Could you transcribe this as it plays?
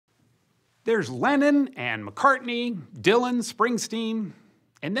There's Lennon and McCartney, Dylan, Springsteen,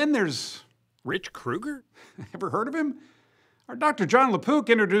 and then there's Rich Krueger? Ever heard of him? Our Dr. Jon LaPook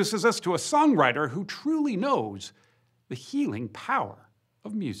introduces us to a songwriter who truly knows the healing power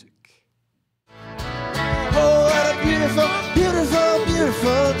of music. Oh, what a beautiful, beautiful,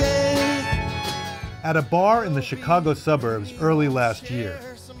 beautiful day. At a bar in the Chicago suburbs early last year,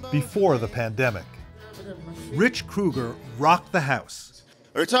 before the pandemic, Rich Krueger rocked the house.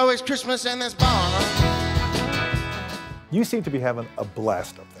 It's always Christmas in this bar. You seem to be having a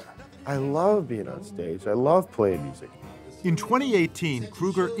blast up there. I love being on stage. I love playing music. In 2018,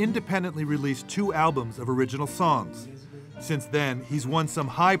 Krueger independently released 2 albums of original songs. Since then, he's won some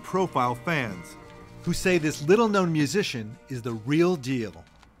high-profile fans who say this little-known musician is the real deal.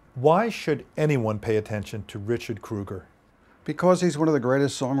 Why should anyone pay attention to Richard Krueger? Because he's one of the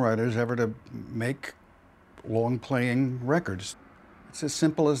greatest songwriters ever to make long-playing records. It's as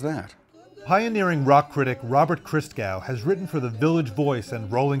simple as that. Pioneering rock critic Robert Christgau has written for The Village Voice and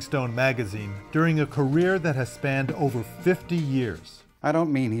Rolling Stone magazine during a career that has spanned over 50 years. I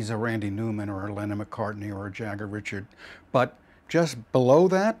don't mean he's a Randy Newman or a Lennon McCartney or a Jagger Richard, but just below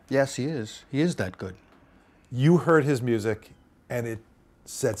that, yes, he is. He is that good. You heard his music and it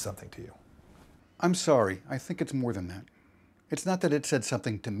said something to you. I'm sorry, I think it's more than that. It's not that it said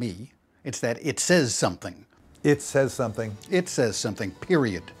something to me, it's that it says something. It says something. It says something,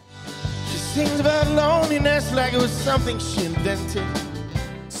 period. She sings about loneliness like it was something she invented.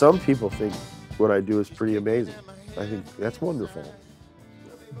 Some people think what I do is pretty amazing. I think that's wonderful.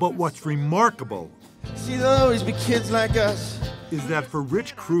 But what's remarkable See, there'll always be kids like us. is that for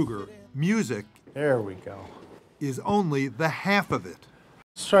Rich Krueger, music There we go. is only the half of it.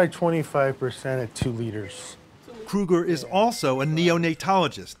 Let's try 25% at 2 liters. Krueger is also a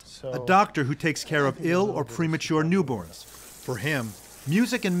neonatologist, a doctor who takes care of ill or premature newborns. For him,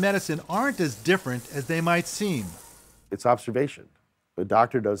 music and medicine aren't as different as they might seem. It's observation. The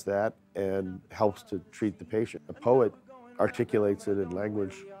doctor does that and helps to treat the patient. A poet articulates it in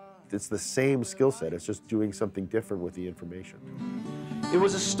language. It's the same skill set. It's just doing something different with the information. It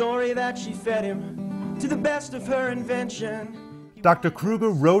was a story that she fed him to the best of her invention. Dr.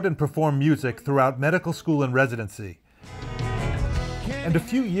 Krueger wrote and performed music throughout medical school and residency. And a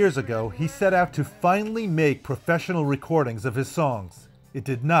few years ago, he set out to finally make professional recordings of his songs. It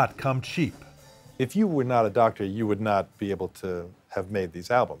did not come cheap. If you were not a doctor, you would not be able to have made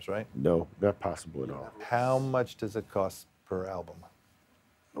these albums, right? No, not possible at all. How much does it cost per album?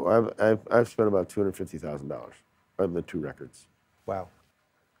 Well, I've spent about $250,000 on the 2 records. Wow.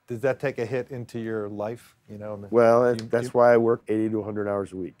 Does that take a hit into your life? You know. Well, that's why I work 80 to 100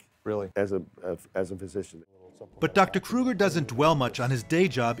 hours a week. Really? As a physician. But Dr. Krueger doesn't dwell much on his day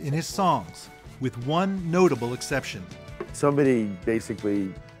job in his songs, with one notable exception. Somebody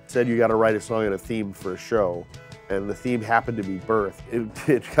basically said you got to write a song and a theme for a show, and the theme happened to be birth.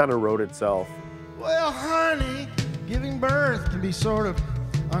 It kind of wrote itself. Well, honey, giving birth can be sort of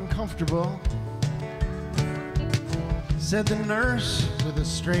uncomfortable, said the nurse with a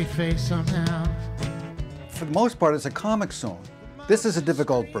straight face somehow. For the most part, it's a comic song. This is a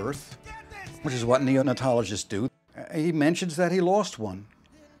difficult birth, which is what neonatologists do. He mentions that he lost one,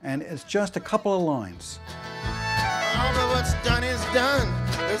 and it's just a couple of lines. Although what's done is done,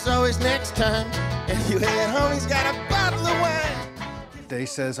 there's always next time. Anyway, at home he's got a bottle of wine. Day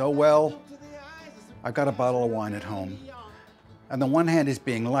says, oh well, I've got a bottle of wine at home. On the one hand, he's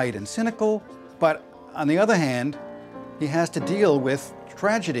being light and cynical, but on the other hand, he has to deal with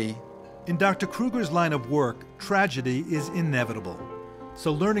tragedy. In Dr. Krueger's line of work, tragedy is inevitable.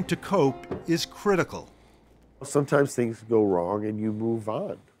 So learning to cope is critical. Sometimes things go wrong and you move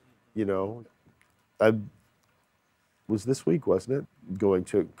on. You know, I was this week, wasn't it? Going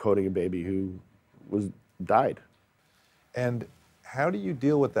to coding a baby who died. And how do you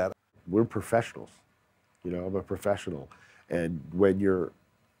deal with that? We're professionals. You know, I'm a professional. And when you're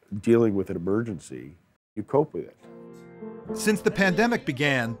dealing with an emergency, you cope with it. Since the pandemic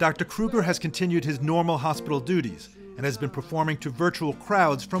began, Dr. Krueger has continued his normal hospital duties and has been performing to virtual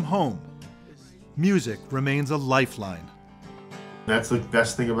crowds from home. Music remains a lifeline. That's the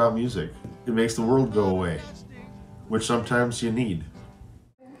best thing about music. It makes the world go away, which sometimes you need.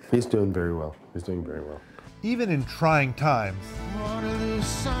 He's doing very well. He's doing very well. Even in trying times,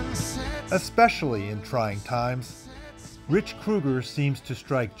 especially in trying times, Rich Krueger seems to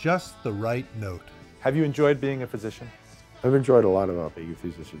strike just the right note. Have you enjoyed being a physician? I've enjoyed a lot about being a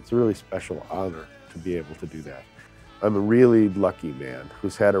physician. It's a really special honor to be able to do that. I'm a really lucky man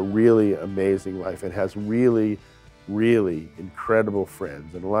who's had a really amazing life and has really, really incredible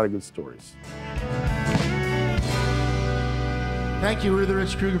friends and a lot of good stories. Thank you, we're the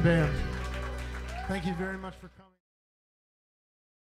Rich Krueger Band. Thank you very much for coming.